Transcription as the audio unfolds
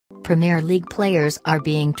Premier League players are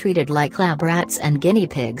being treated like lab rats and guinea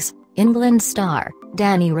pigs, England star,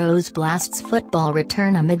 Danny Rose blasts football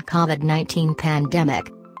return amid COVID-19 pandemic.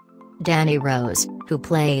 Danny Rose, who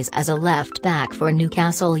plays as a left-back for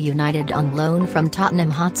Newcastle United on loan from Tottenham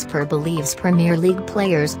Hotspur, believes Premier League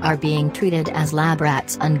players are being treated as lab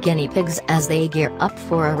rats and guinea pigs as they gear up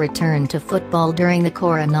for a return to football during the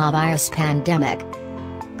coronavirus pandemic.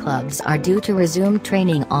 Clubs are due to resume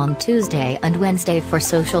training on Tuesday and Wednesday for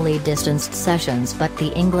socially distanced sessions, but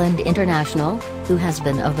the England international, who has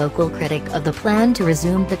been a vocal critic of the plan to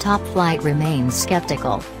resume the top flight, remains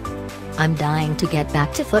skeptical. "I'm dying to get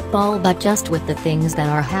back to football, but just with the things that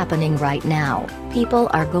are happening right now, people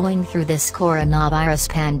are going through this coronavirus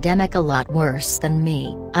pandemic a lot worse than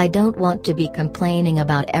me. I don't want to be complaining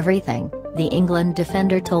about everything," the England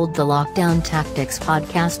defender told the Lockdown Tactics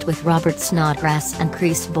podcast with Robert Snodgrass and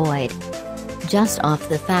Kris. "Just off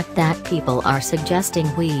the fact that people are suggesting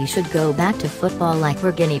we should go back to football like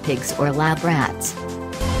we're guinea pigs or lab rats.